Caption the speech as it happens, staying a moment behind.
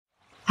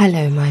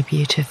Hello, my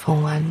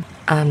beautiful one,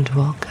 and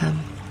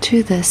welcome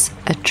to this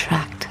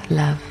Attract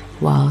Love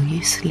While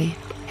You Sleep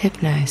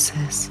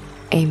Hypnosis,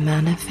 a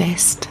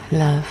manifest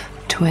love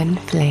twin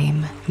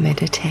flame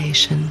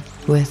meditation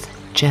with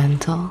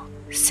gentle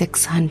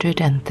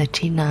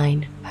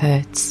 639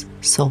 Hz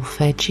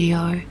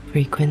Solfeggio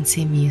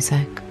Frequency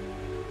music.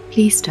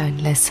 Please don't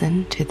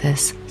listen to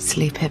this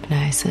sleep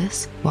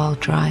hypnosis while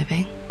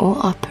driving or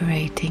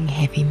operating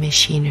heavy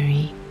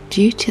machinery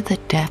due to the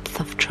depth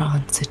of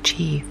trance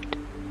achieved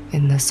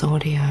in this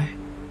audio.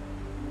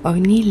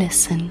 Only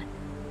listen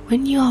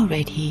when you are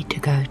ready to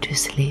go to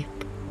sleep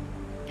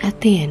at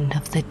the end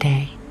of the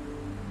day.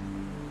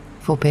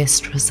 For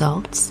best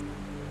results,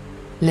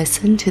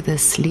 listen to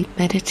this sleep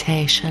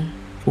meditation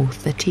for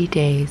 30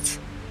 days.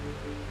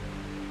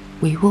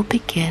 We will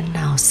begin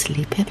our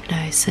sleep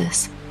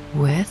hypnosis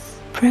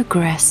with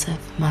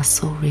progressive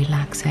muscle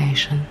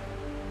relaxation.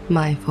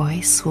 My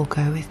voice will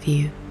go with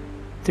you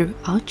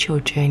throughout your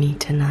journey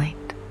tonight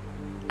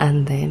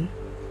and then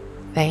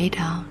fade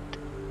out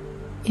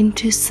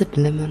into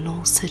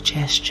subliminal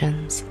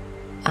suggestions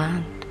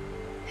and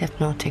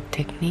hypnotic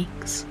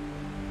techniques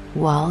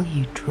while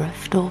you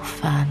drift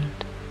off and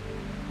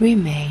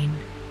remain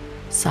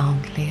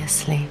soundly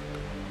asleep.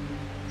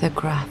 The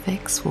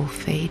graphics will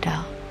fade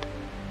out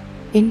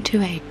into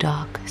a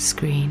dark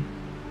screen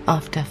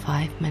after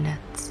 5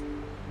 minutes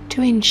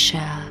to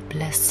ensure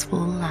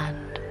blissful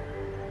and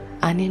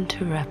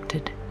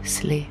uninterrupted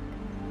sleep.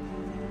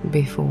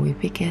 Before we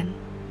begin,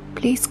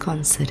 please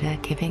consider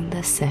giving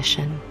this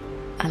session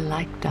a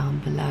like down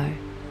below,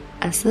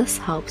 as this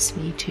helps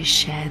me to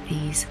share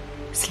these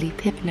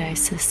sleep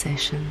hypnosis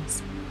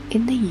sessions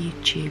in the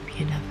YouTube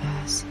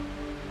universe.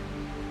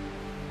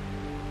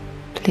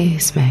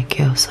 Please make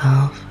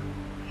yourself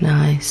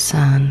nice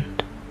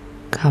and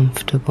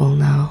comfortable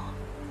now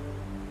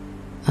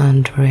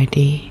and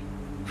ready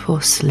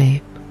for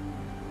sleep.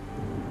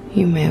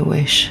 You may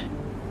wish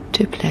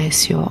to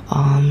place your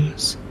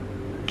arms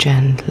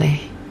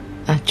gently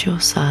at your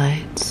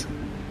sides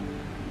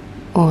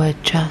or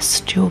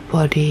adjust your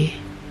body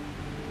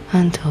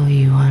until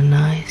you are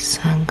nice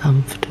and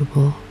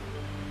comfortable.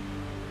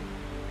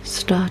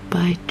 Start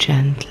by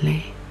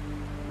gently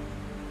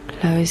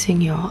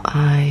closing your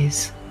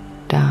eyes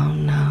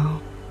down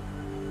now.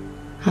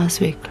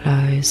 As we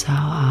close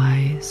our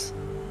eyes,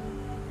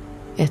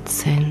 it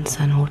sends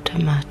an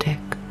automatic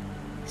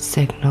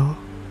signal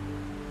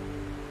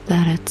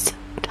that it's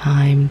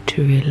time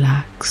to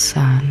relax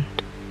and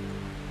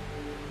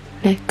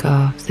let go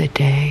of the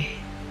day.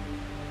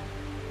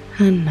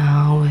 And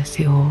now, with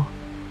your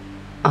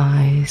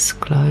eyes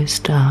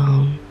closed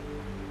down,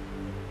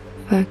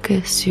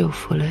 focus your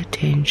full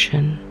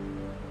attention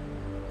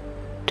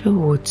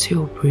towards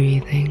your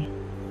breathing,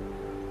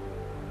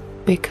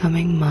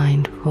 becoming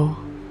mindful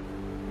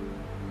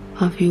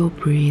of your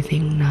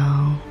breathing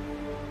now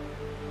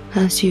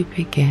as you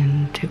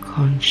begin to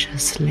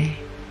consciously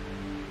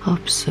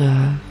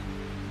observe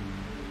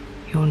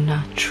your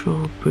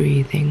natural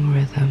breathing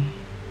rhythm.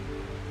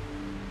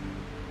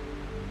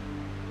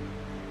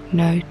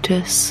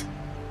 Notice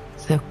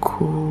the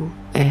cool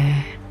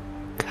air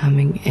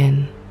coming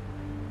in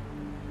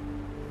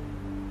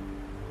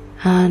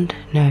and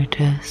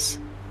notice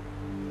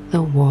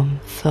the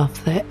warmth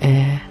of the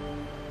air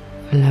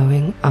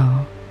flowing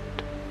out.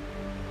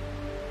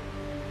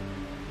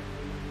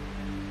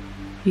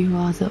 You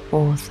are the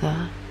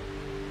author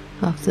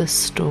of the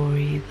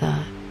story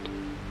that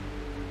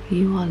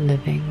you are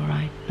living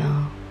right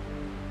now,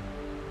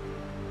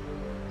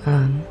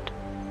 and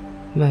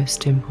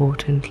most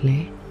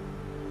importantly,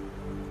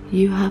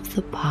 you have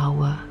the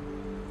power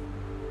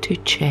to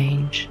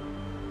change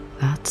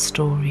that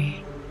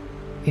story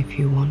if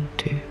you want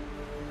to.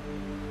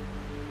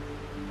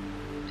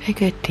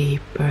 Take a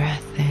deep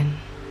breath in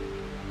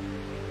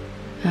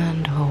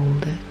and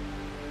hold it.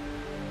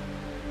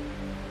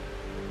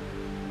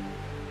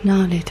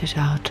 Now let it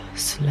out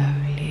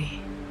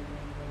slowly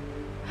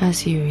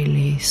as you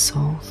release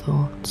all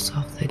thoughts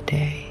of the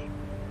day.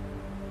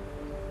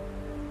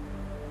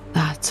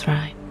 That's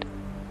right.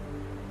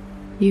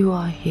 You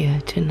are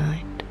here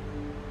tonight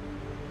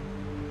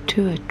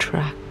to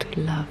attract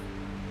love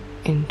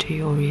into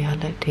your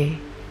reality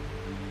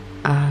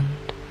and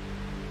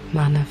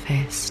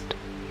manifest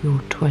your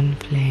twin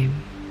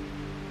flame.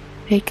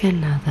 Take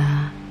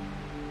another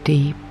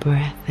deep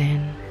breath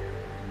in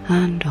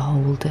and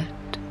hold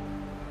it.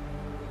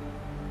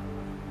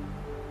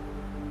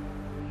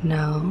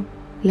 Now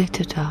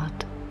let it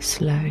out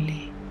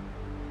slowly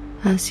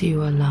as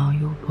you allow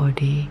your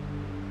body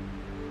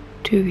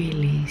to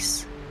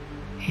release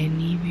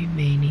any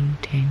remaining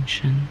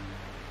tension,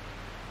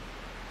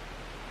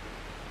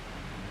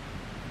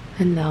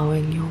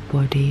 allowing your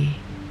body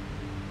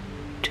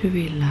to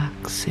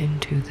relax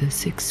into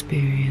this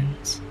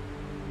experience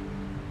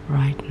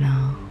right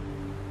now.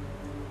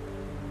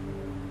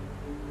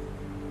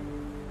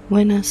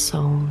 When a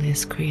soul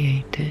is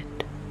created,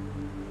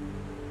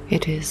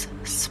 it is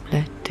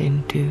split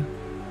into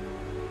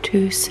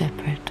two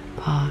separate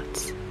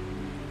parts.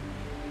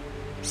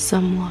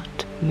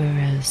 somewhat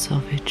mirrors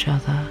of each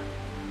other,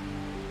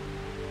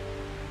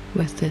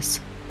 with this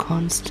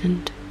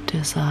constant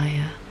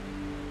desire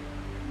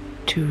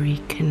to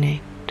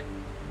reconnect,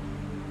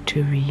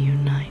 to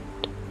reunite.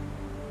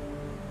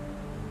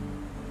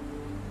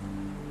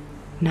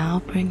 Now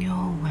bring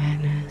your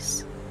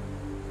awareness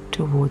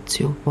towards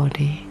your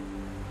body.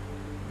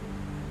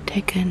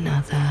 Take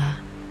another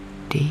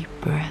deep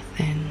breath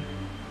in,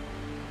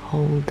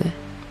 hold it,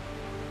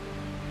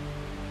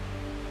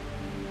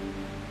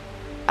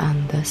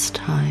 and this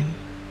time,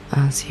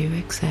 as you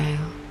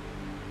exhale,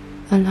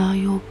 allow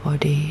your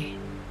body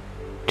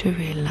to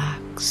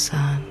relax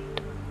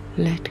and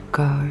let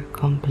go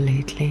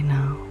completely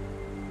now.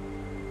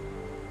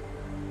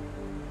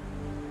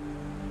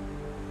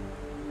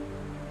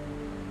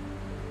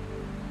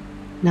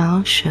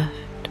 Now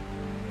shift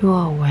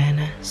your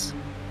awareness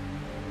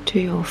to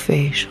your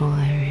facial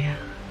area,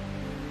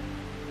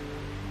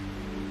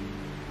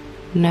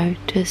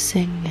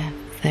 noticing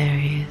if there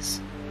is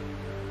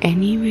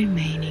any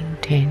remaining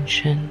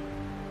tension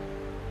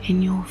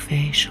in your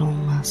facial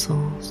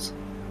muscles.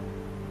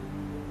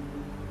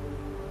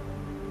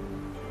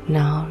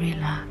 Now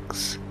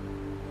relax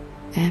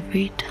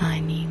every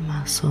tiny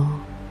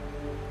muscle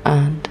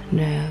and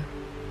nerve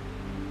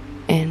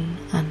in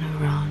and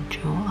around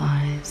your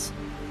eyes.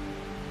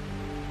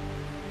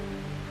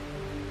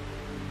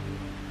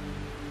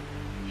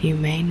 You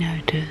may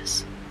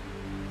notice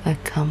a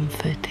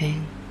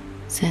comforting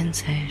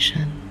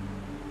sensation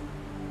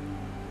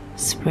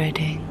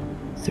spreading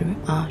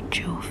throughout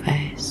your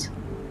face,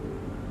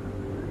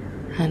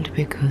 and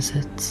because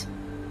it's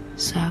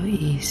so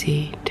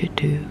easy to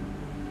do,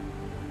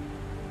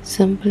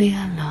 simply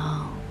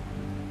allow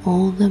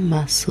all the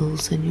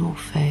muscles in your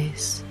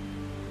face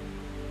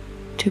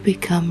to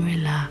become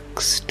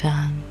relaxed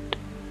and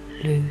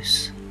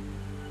loose.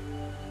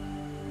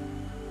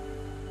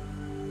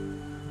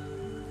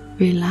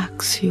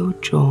 Relax your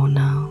jaw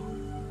now.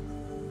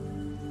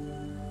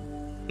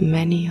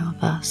 Many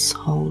of us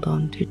hold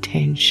on to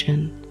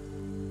tension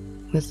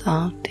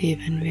without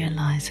even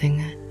realizing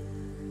it.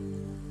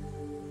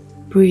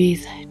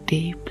 Breathe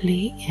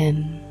deeply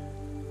in,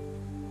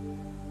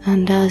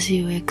 and as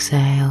you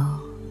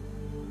exhale,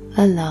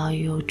 allow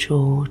your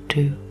jaw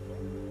to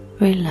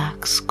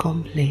relax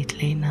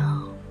completely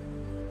now.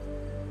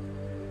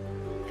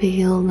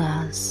 Feel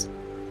as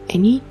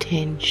any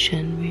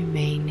tension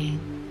remaining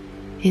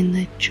in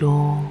the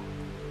jaw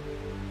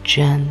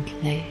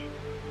gently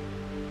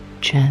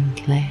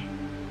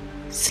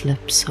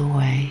slips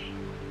away,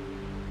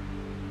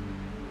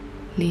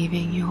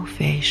 leaving your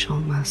facial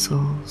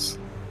muscles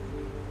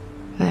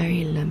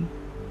very limp,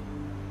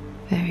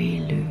 very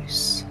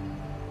loose,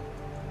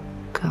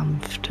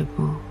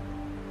 comfortable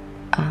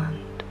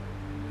and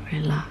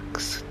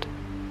relaxed.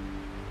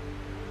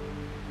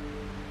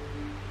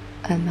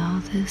 Allow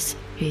this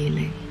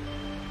feeling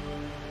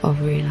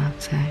of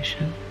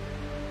relaxation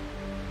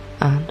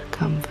and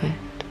comfort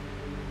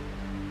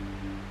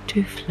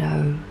to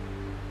flow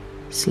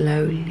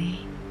slowly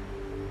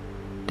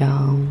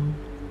down,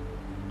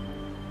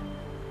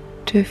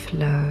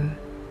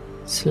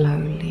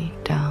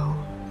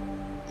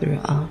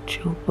 throughout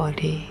your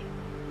body,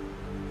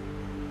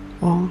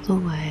 all the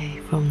way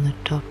from the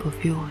top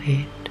of your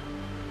head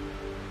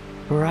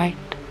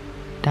right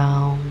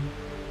down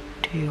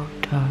to your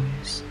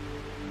toes.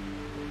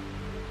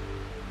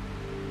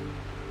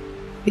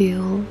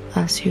 Feel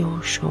as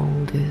your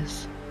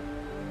shoulders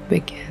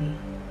begin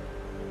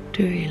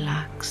to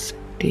relax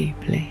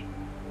deeply,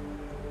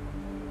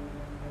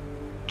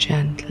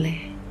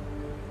 gently.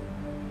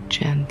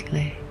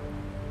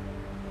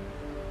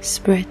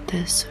 Spread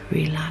this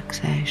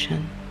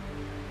relaxation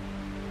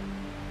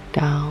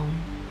down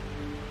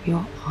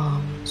your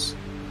arms,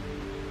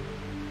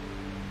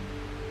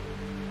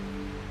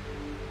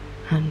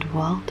 and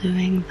while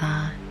doing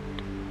that,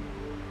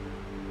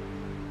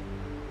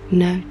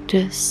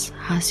 notice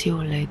as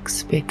your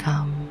legs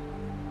become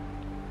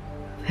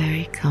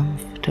very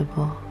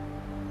comfortable,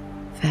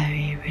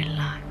 very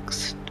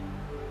relaxed.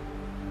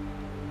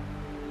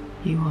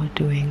 You are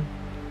doing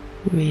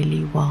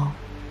really well.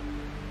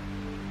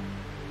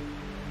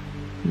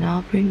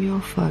 Now bring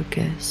your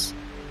focus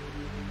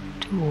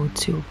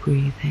towards your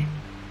breathing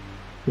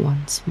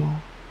once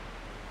more.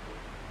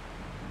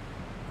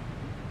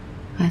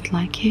 I'd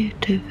like you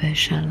to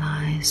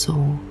visualize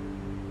or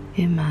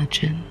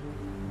imagine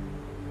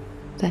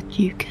that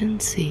you can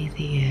see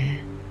the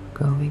air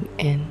going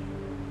in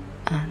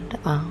and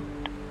out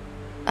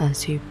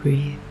as you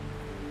breathe,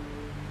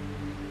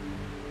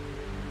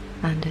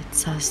 and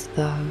it's as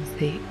though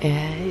the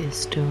air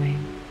is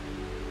doing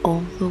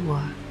all the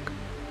work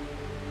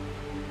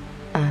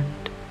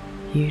and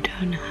you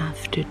don't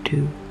have to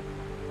do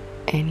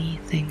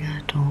anything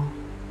at all.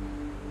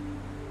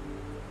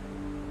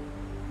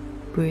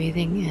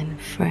 Breathing in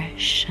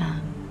fresh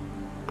and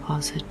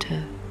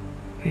positive,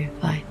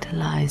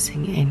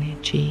 revitalizing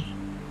energy.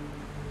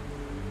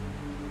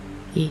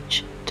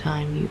 Each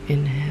time you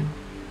inhale,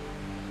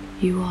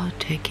 you are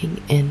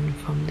taking in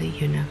from the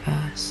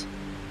universe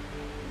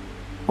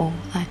all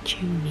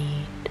that you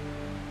need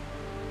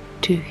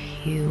to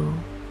heal,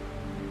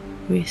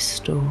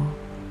 restore,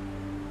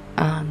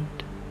 and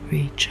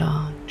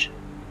recharge.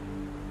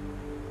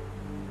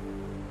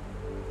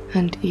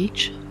 And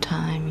each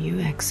time you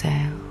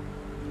exhale,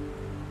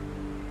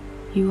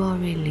 you are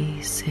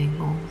releasing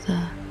all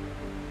the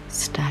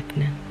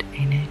stagnant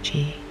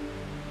energy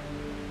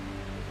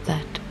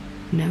that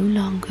no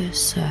longer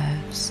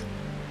serves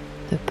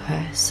the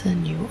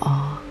person you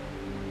are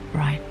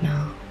right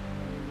now.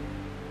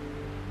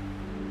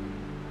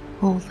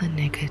 All the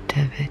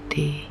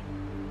negativity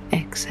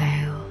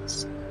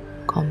exhales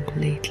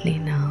completely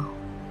now.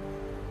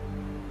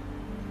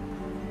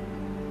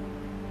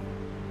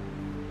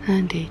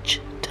 And each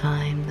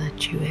time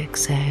that you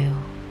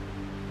exhale,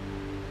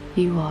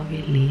 you are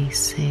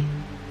releasing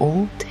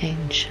all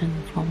tension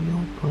from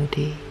your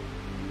body,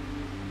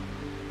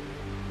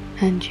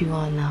 and you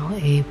are now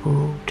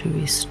able to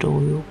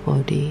restore your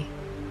body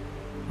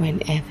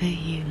whenever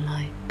you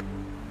like.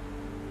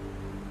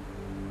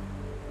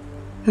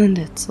 And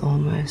it's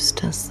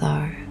almost as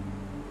though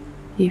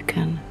you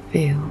can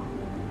feel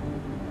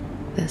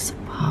this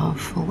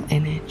powerful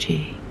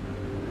energy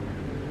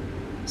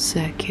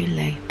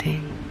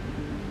circulating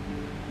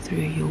through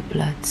your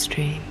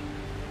bloodstream,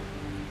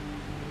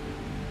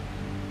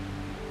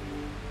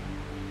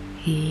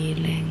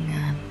 healing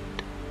and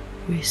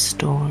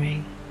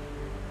restoring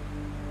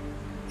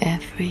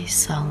every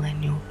cell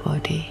in your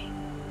body,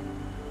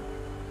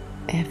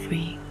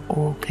 every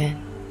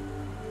organ,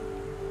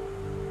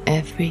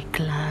 every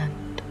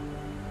gland.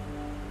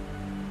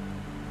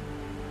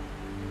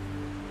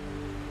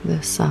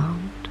 The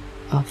sound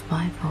of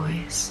my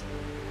voice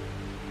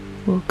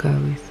will go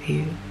with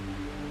you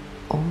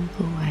all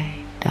the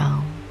way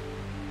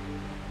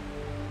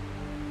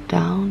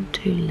down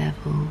to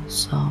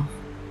levels of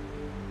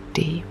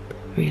deep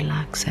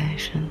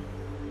relaxation,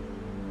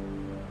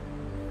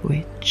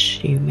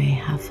 which you may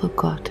have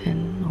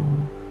forgotten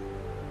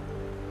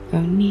or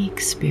only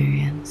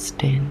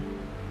experienced in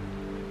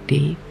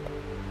deep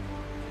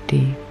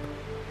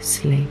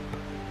sleep.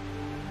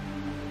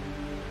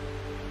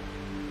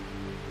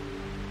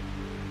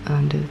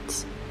 And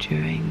it's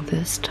during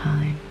this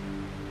time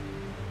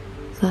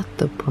that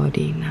the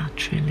body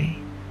naturally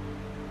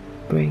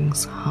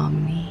brings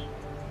harmony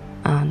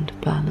and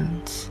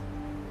balance.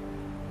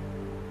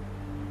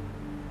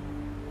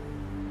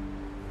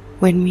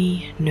 When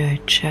we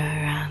nurture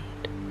and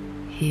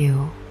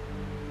heal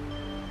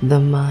the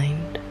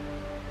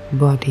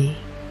mind-body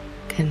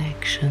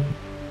connection,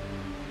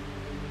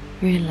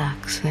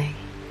 relaxing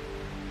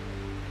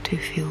to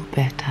feel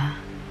better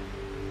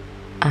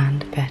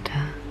and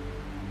better,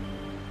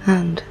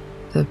 and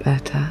the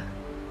better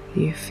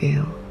you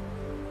feel,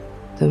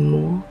 the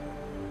more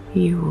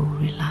you will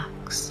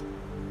relax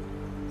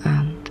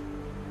and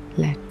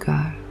let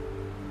go.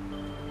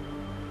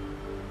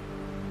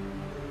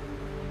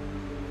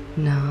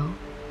 Now,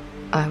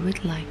 I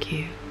would like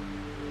you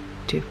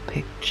to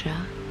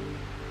picture,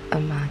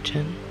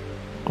 imagine,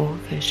 or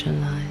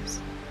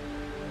visualize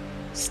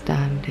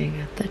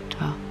standing at the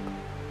top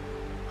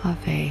of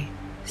a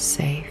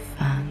safe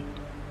and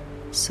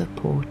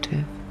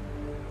supportive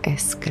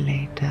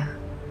escalator.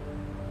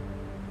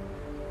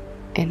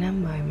 In a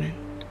moment,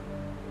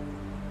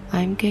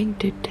 I'm going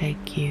to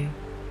take you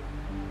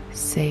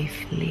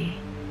safely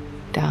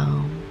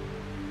down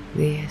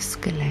the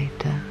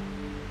escalator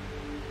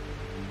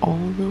all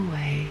the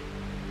way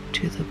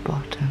to the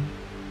bottom,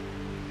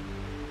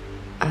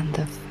 and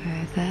the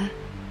further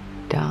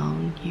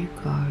down you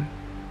go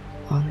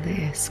on the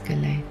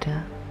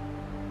escalator,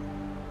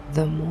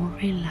 the more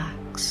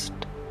relaxed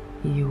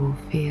you will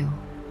feel.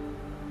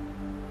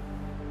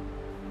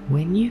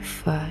 When you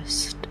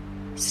first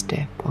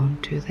step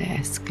onto the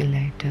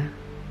escalator,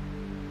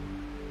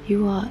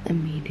 you are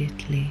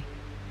immediately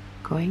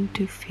going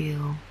to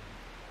feel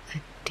a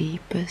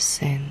deeper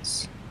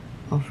sense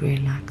of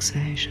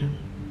relaxation,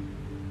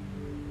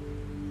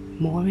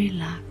 more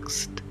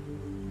relaxed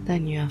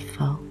than you have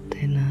felt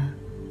in a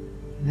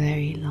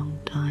very long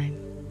time.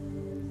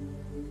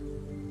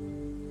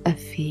 A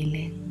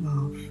feeling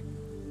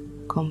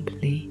of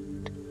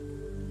complete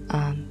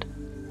and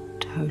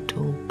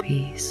total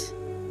peace.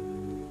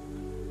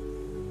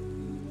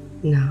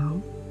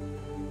 Now,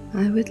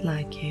 I would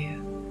like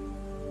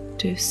you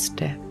to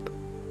step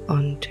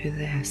onto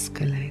the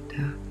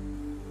escalator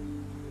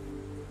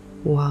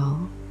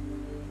while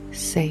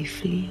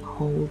safely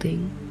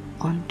holding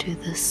onto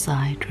the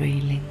side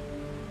railing.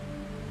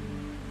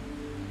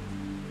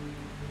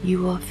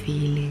 You are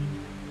feeling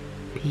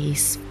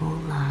peaceful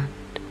and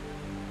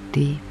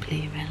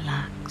deeply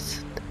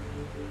relaxed.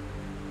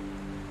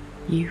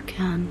 You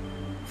can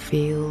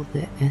feel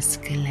the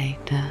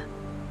escalator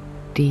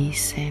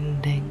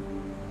descending,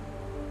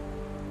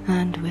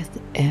 and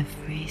with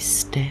every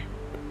step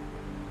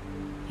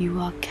you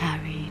are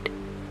carried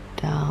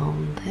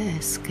down the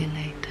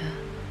escalator.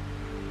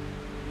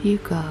 You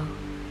go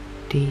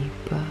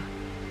deeper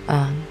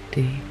and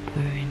deeper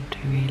into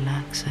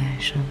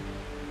relaxation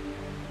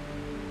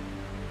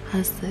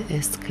as the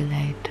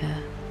escalator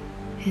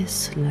is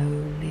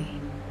slowly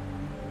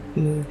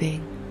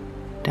moving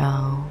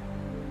down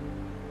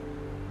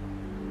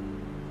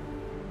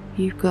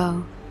you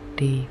go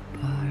deeper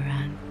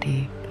and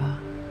deeper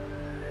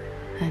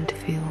and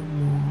feel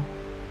more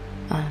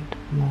and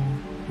more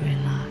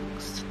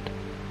relaxed.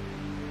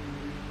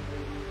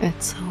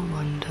 It's a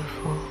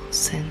wonderful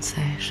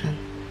sensation.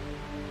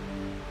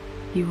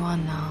 You are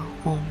now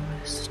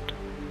almost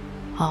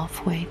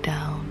halfway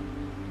down,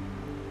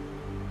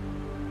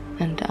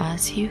 and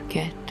as you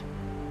get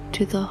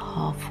to the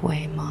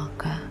halfway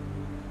marker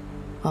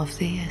of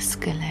the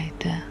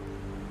escalator,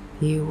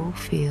 you will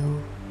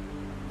feel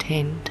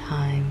 10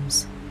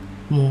 times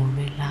more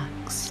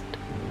relaxed,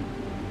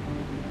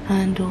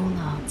 and all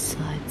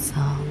outside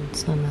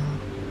sounds are now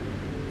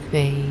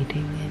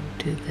fading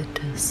into the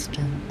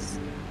distance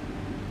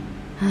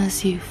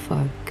as you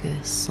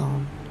focus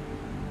on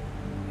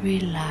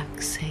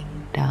relaxing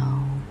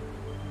down.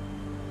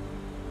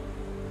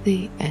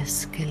 The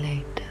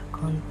escalator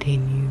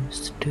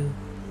continues to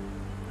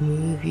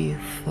move you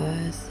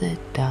further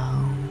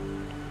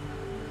down,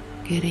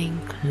 getting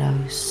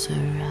closer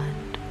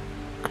and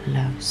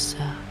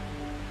closer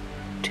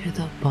to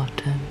the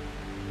bottom,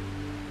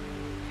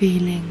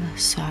 feeling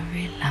so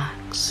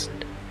relaxed.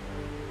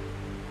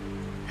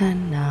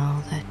 And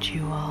now that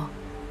you are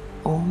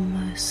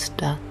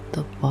almost at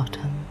the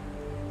bottom,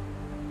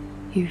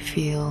 you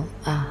feel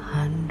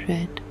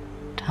 100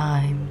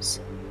 times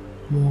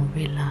more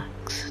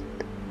relaxed.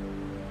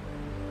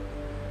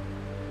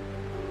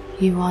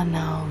 You are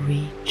now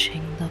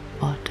reaching the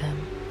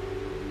bottom,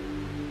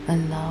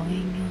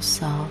 allowing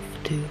yourself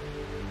to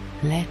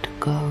let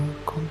go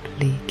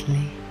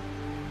completely,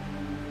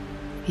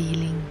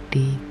 feeling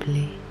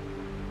deeply,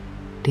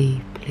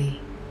 deeply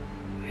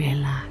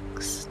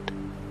relaxed.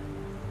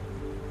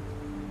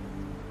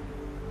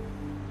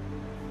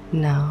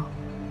 Now,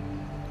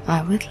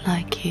 I would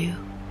like you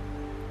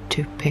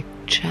to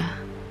picture,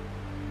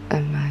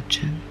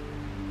 imagine,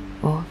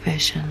 or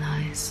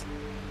visualize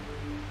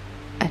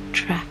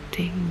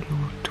attracting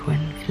your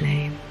twin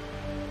flame,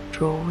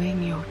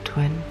 drawing your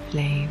twin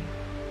flame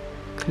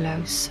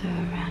closer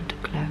and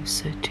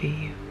closer to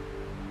you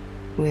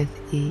with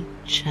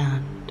each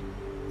and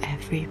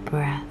every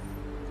breath.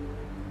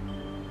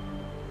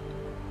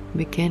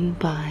 Begin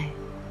by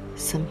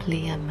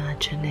simply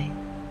imagining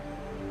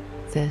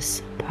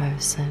this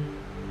person,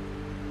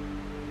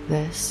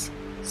 this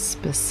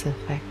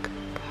specific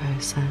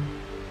person,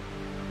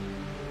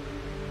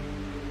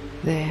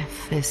 their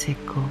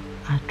physical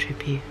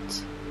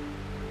attributes,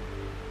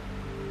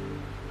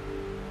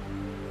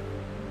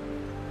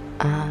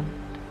 and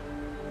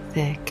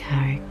their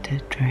character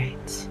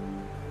traits.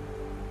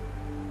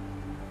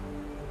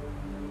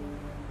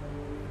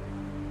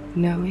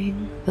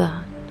 Knowing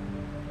that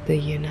the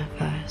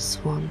universe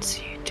wants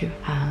you to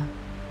have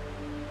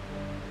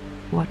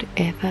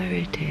whatever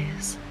it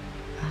is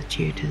that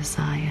you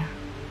desire,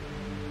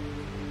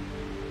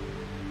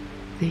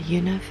 the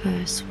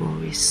universe will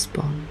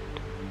respond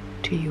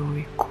to your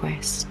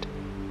request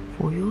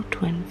for your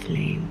twin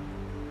flame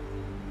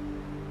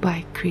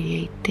by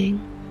creating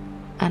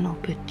an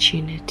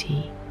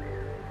opportunity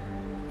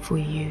for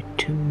you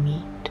to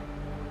meet,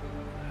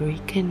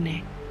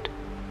 reconnect,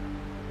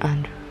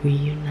 and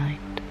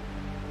reunite.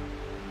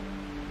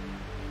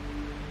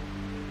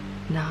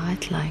 Now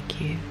I'd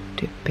like you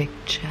to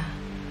picture,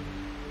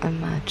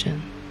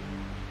 imagine,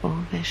 or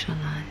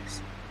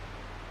visualize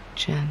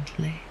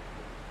gently,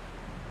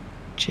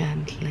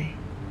 gently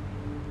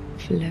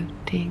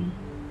floating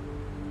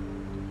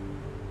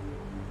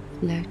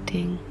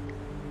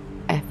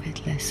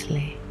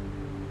effortlessly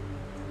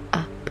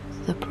up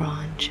the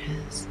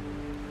branches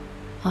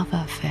of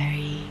a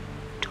very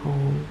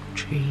tall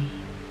tree.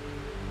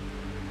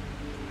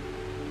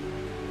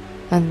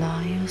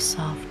 Allow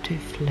yourself to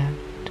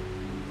float,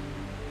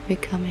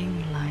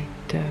 becoming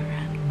lighter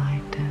and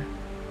lighter.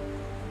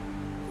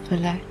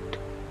 Float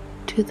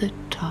to the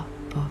top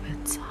of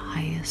its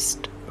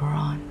highest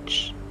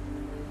branch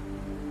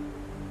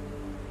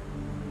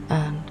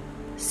and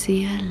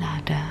see a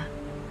ladder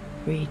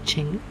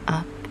reaching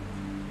up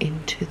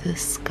into the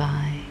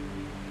sky.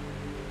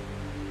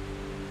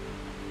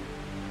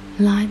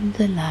 Climb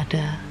the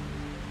ladder,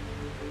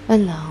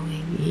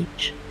 allowing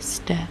each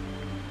step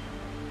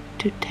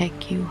to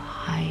take you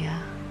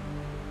higher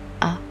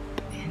up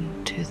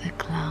into the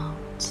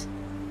clouds,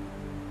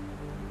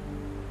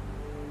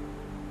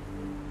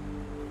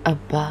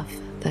 above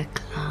the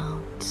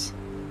clouds,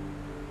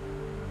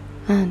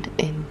 and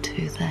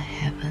into the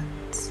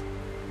heavens.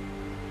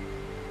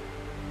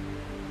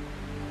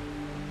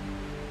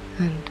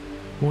 And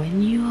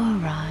when you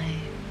arrive,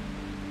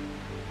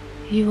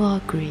 you are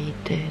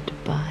greeted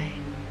by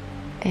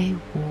a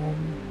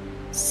warm,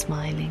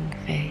 smiling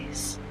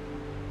face,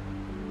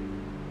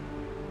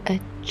 a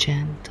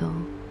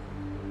gentle,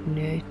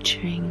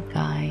 nurturing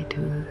guide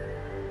who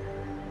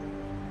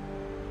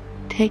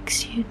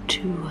takes you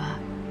to a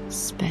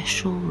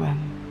special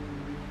room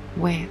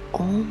where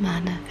all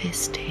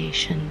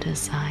manifestation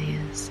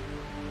desires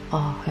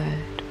are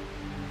heard.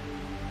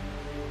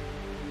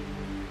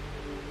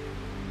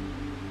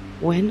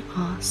 When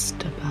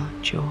asked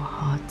about your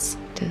heart's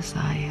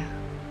desire,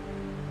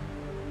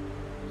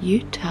 you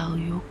tell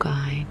your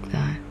guide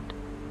that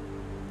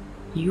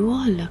you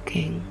are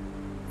looking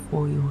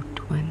for your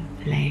twin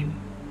flame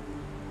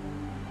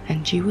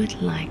and you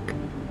would like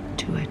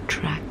to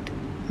attract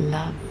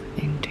love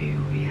into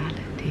your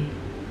reality.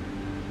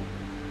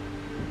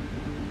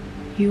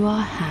 You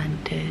are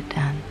handed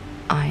an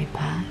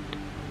iPad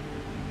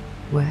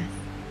with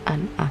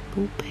an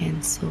Apple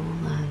Pencil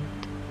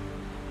and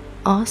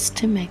asked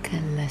to make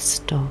a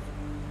list of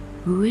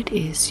who it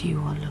is you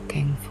are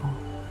looking for.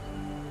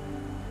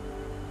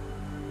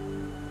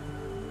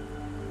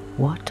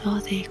 What are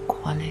their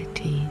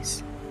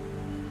qualities,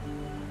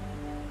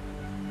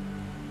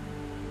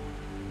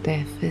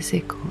 their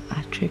physical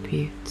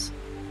attributes,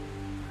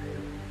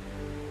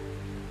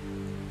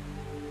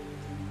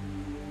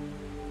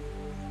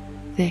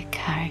 their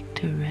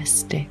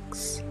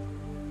characteristics,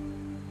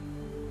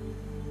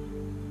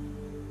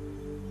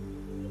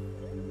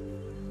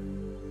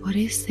 what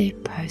is their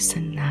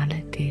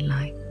personality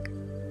like?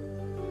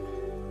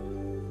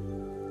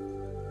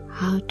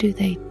 How do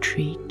they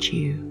treat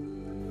you?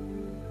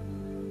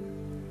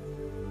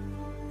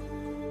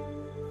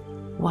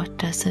 What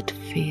does it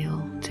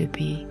feel to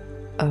be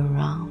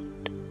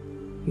around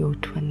your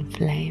twin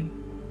flame?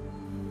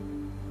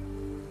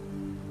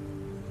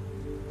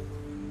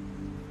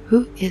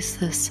 Who is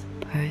this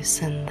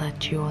person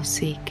that you are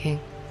seeking?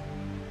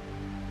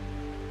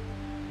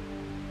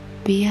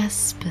 Be as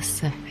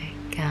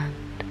specific and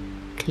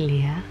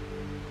clear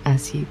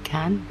as you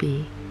can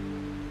be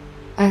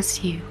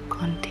as you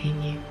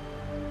continue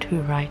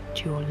to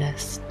write your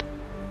list.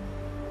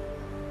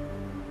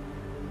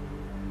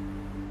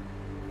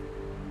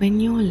 When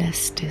your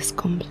list is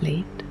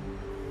complete,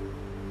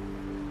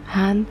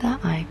 hand the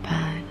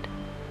iPad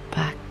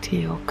back to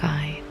your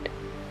guide.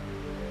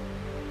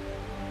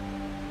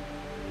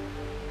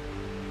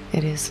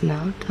 It is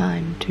now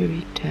time to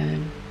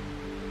return,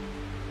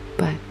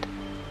 but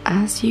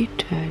as you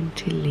turn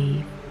to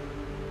leave,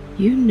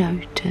 you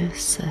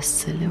notice a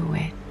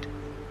silhouette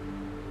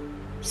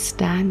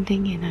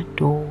standing in a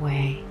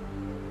doorway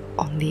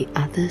on the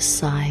other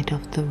side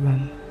of the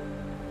room.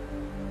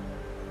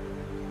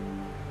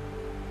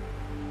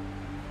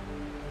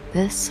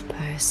 This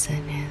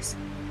person is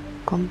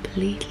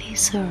completely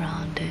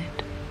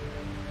surrounded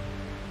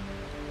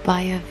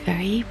by a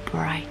very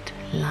bright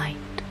light,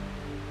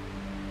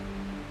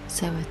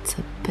 so it's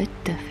a bit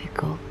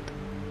difficult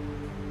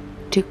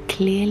to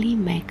clearly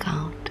make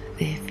out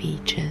their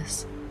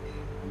features,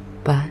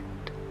 but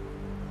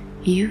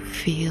you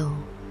feel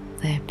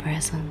their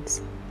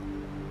presence.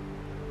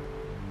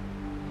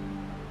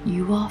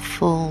 You are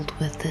filled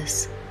with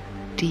this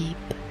deep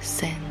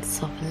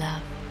sense of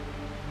love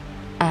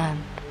and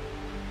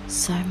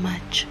so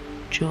much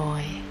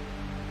joy.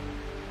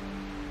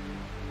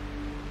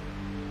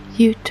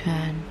 You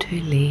turn to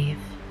leave,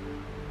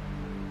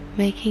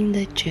 making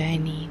the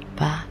journey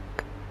back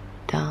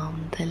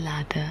down the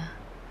ladder,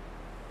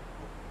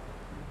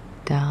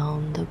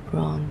 down the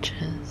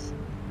branches,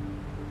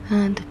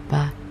 and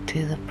back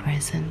to the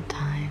present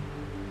time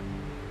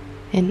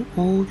in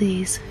all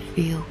these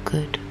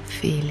feel-good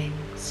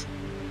feelings.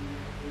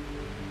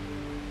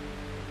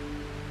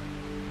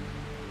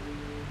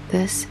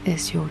 This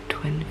is your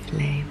twin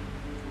flame.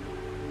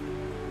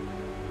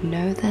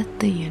 Know that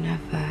the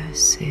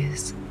universe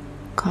is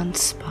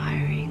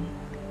conspiring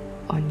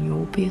on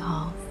your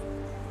behalf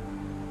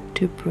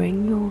to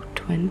bring your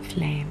twin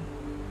flame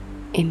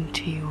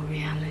into your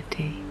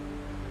reality.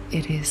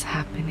 It is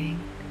happening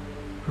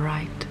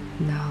right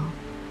now.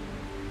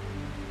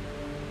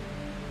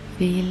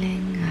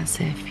 Feeling as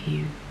if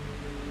you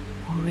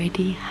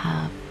already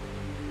have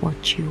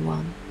what you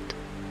want.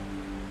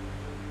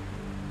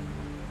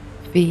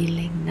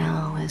 Feeling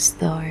now as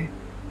though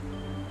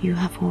you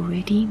have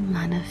already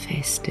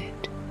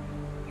manifested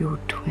your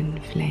twin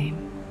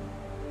flame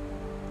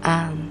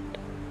and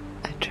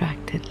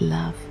attracted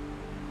love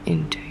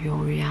into your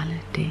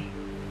reality.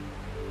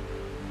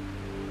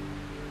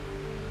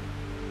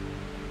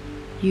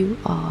 You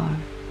are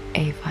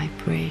a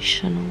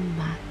vibrational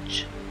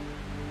match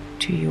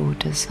to your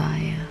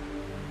desire.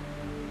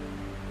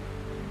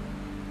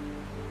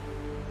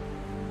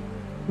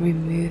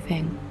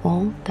 Removing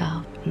all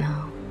doubt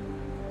now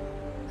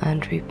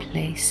and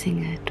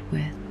replacing it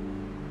with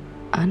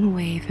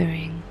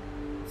unwavering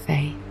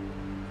faith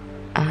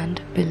and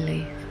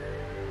belief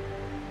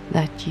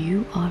that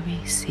you are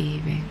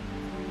receiving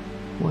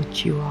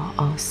what you are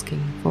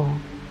asking for.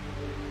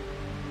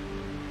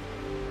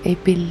 A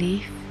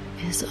belief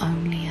is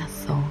only a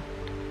thought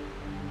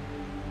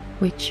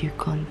which you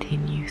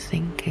continue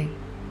thinking,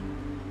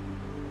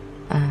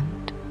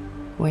 and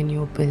when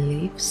your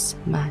beliefs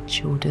match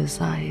your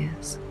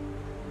desires,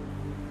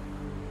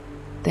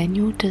 then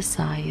your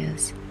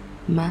desires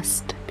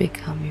must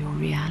become your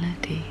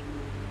reality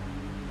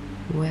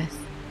with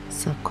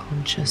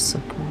subconscious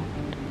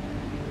support.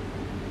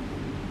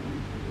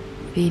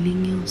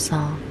 Feeling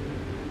yourself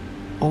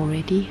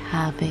already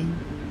having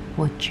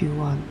what you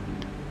want.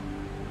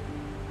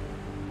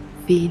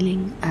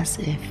 Feeling as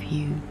if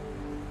you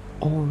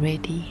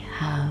already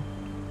have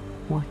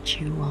what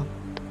you want.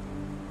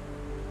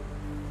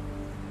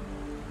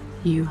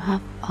 You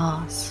have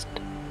asked,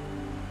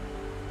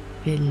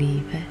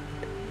 believe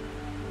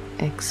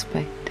it,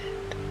 expect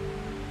it,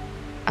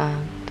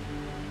 and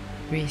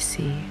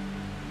receive.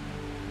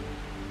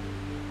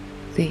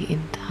 The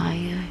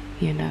entire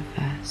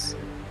universe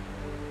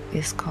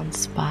is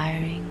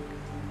conspiring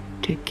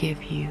to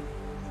give you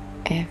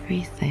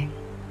everything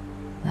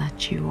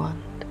that you want.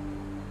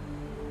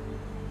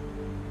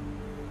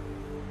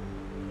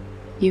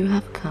 You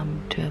have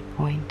come to a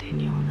point in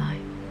your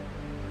life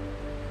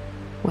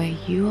where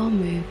you are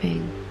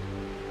moving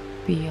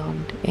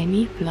beyond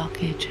any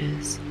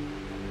blockages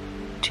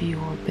to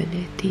your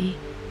ability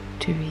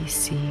to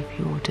receive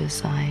your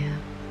desire.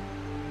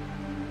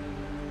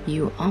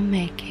 You are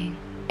making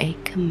a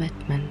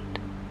commitment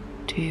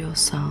to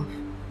yourself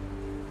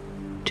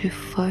to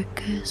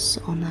focus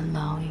on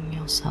allowing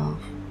yourself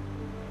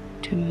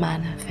to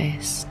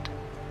manifest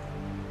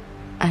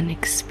and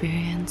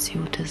experience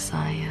your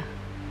desire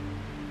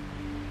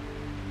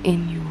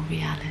in your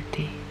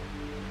reality.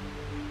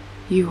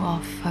 You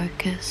are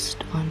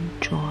focused on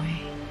joy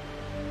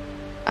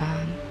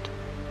and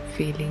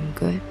feeling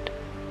good,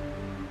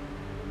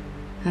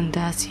 and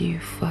as you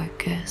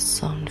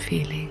focus on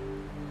feeling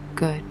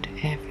good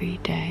every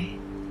day,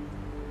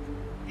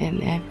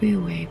 in every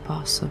way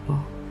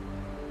possible,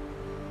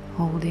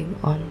 holding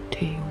on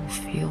to your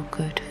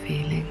feel-good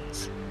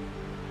feelings,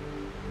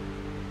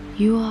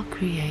 you are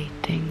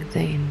creating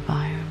the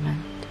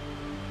environment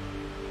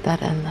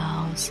that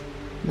allows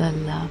the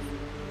love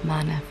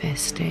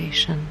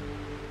manifestation.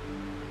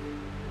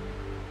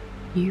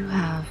 You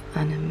have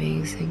an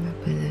amazing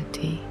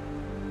ability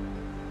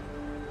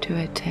to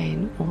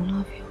attain all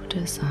of your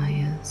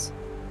desires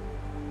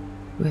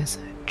with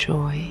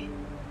joy,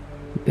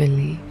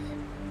 belief,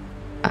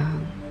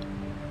 and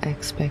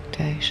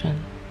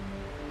expectation.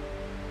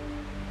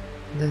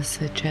 The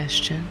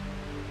suggestion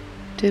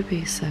to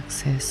be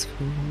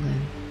successful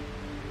in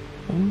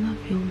all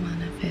of your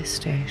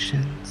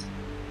manifestations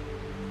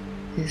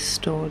is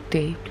stored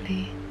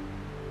deeply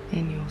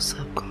in your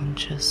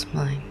subconscious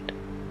mind.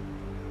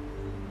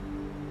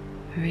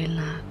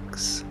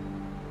 Relax,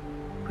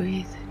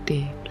 breathe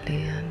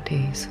deeply and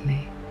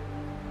easily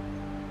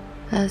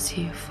as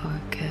you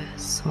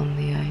focus on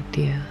the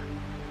idea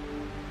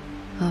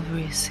of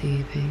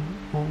receiving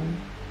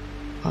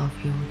all of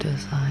your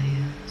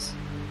desires.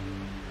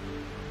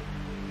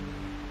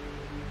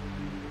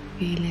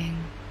 Feeling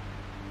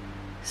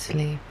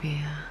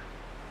sleepier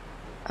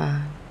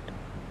and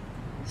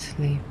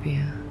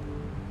sleepier.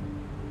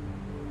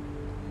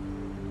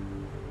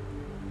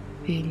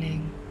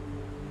 Feeling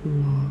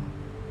more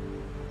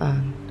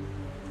and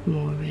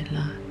more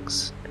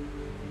relaxed.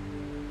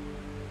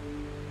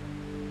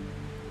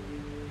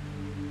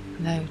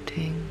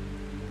 Floating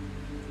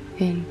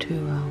into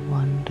a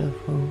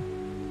wonderful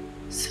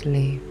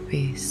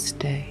sleepy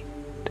state,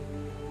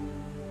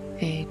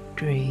 a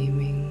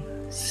dreaming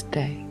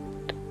state.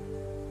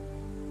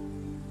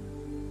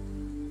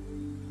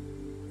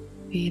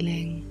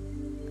 Feeling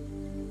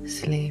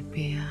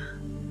sleepier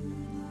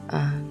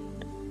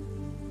and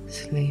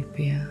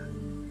sleepier.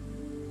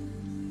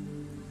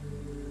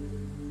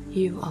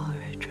 You are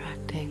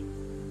attracting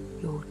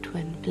your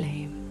twin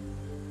flame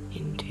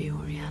into your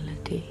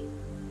reality.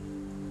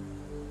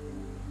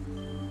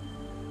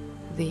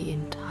 The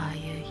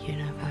entire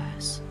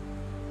universe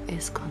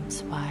is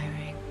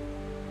conspiring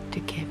to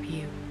give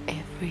you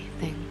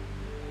everything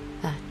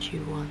that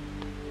you want.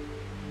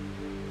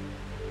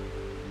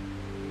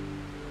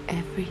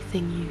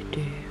 Everything you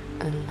do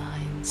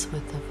aligns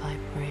with the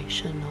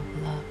vibration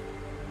of love.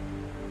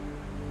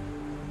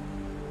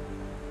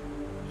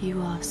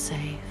 You are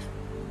safe,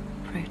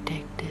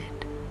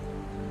 protected,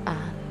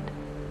 and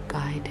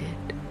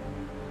guided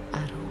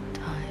at all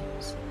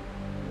times.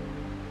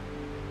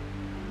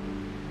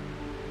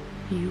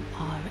 You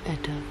are a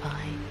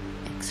divine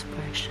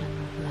expression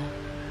of love.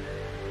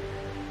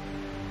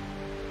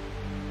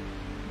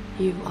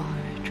 You are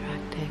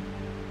attracting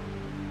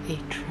a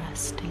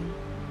trusting,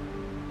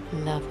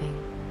 loving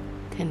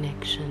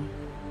connection.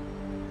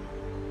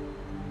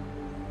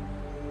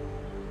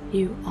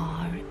 You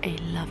are a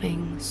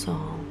loving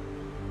soul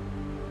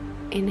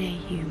in a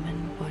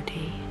human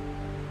body.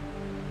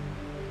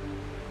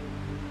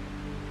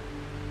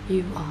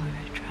 You are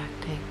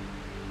attracting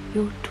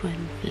your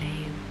twin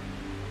flame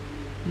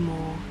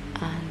more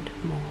and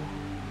more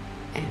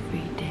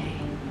every day.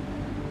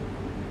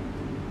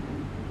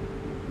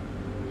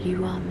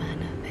 You are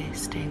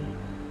manifesting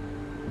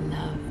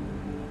love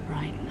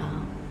right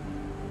now.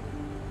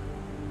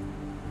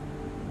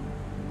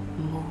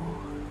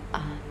 More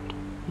and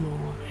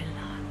more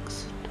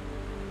relaxed.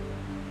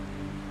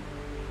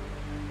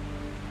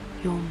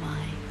 Your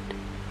mind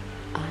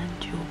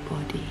and your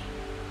body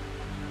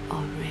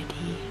are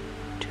ready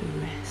to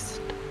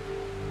rest.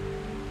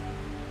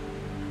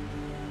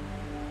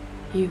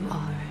 You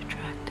are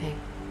attracting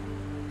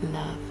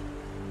love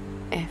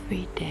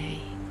every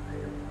day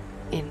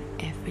in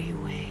every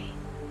way.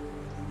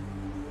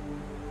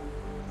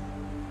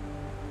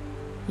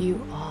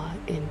 You are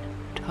in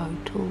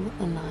total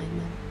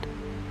alignment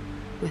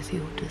with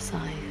your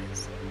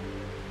desires.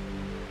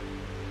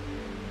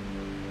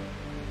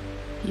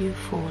 You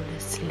fall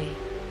asleep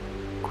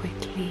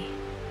quickly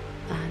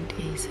and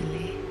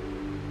easily.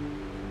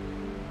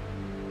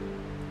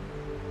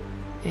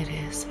 It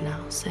is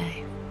now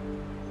safe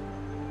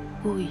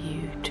for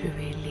you to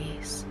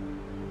release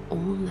all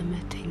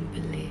limiting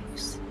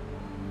beliefs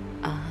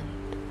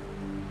and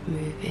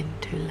move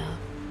into love.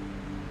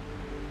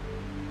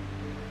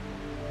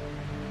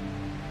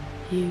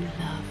 You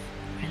love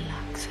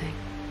relaxing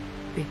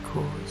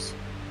because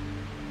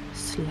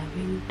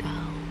slowing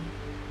down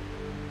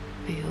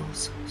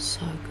feels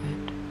so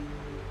good.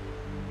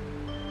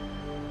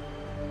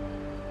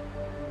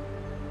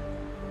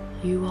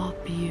 You are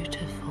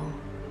beautiful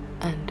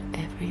and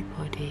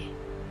everybody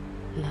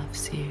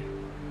loves you.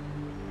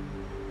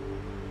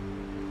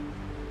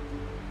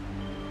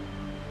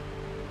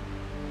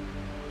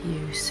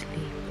 You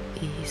sleep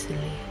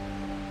easily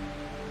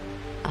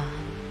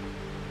and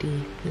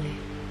deeply.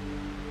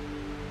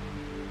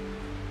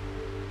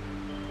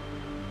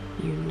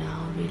 You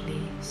now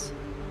release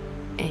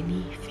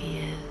any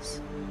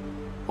fears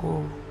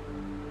or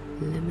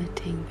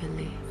limiting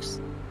beliefs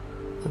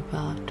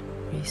about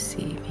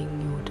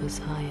receiving your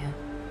desire.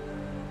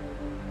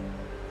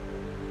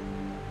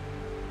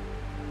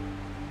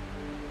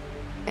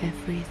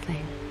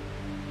 Everything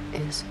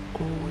is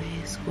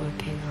always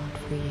working out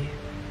for you.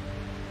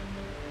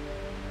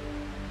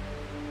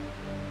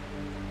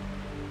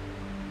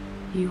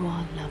 You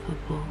are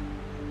lovable,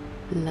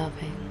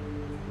 loving,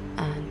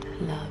 and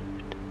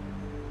loved.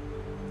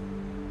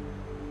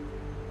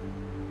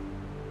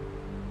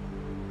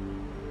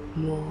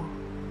 More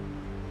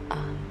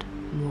and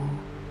more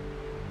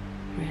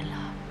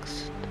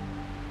relaxed.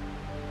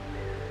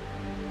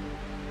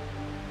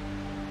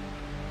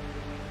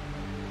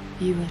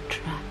 You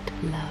attract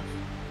love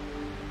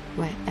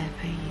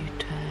wherever you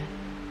turn.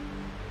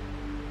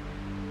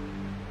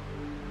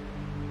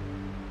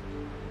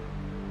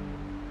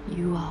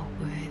 You are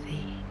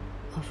worthy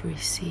of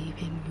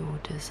receiving your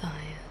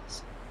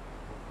desires.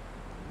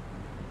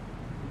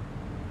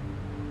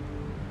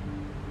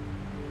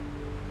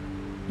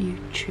 You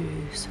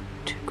choose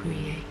to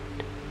create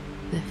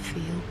the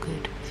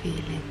feel-good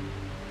feeling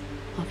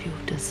of your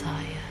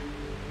desire.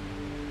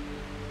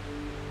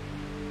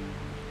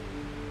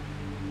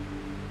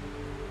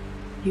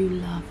 You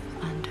love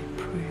and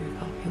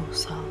approve of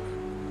yourself.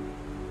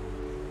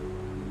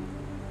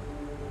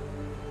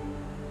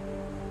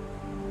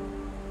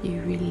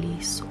 You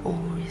release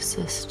all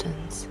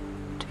resistance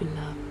to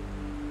love.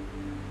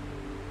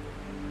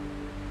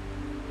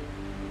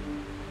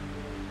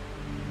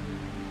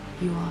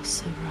 You are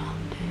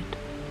surrounded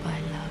by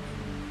love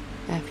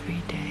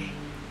every day,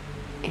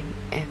 in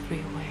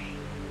every way.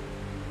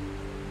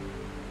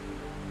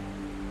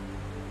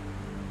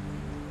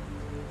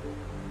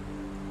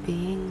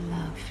 Being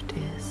loved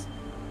is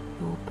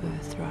your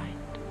birthright.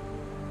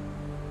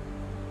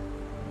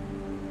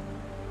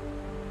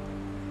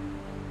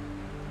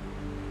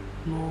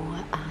 More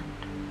and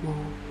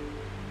more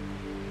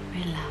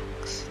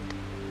relaxed.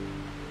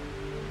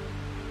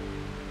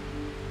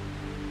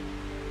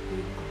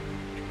 You are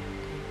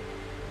attracting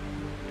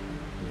more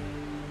deeply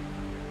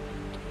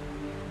into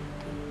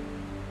reality.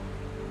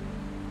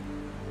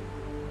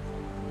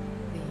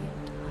 The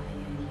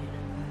entire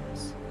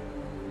universe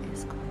is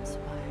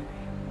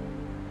conspiring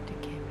to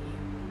give you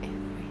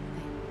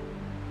everything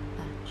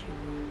that you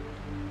want.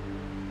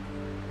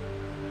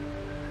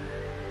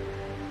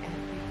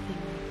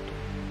 Everything you do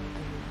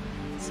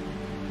aligns with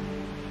the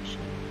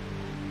vibration.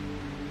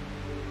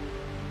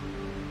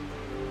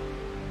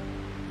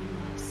 You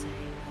are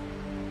safe,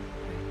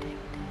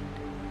 protected,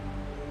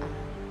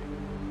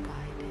 and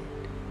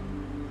guided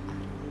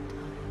at all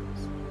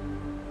times.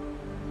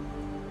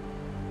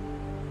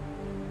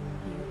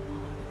 You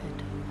are a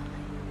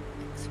divine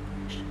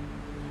expression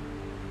of love.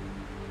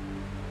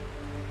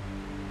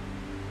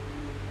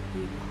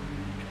 You are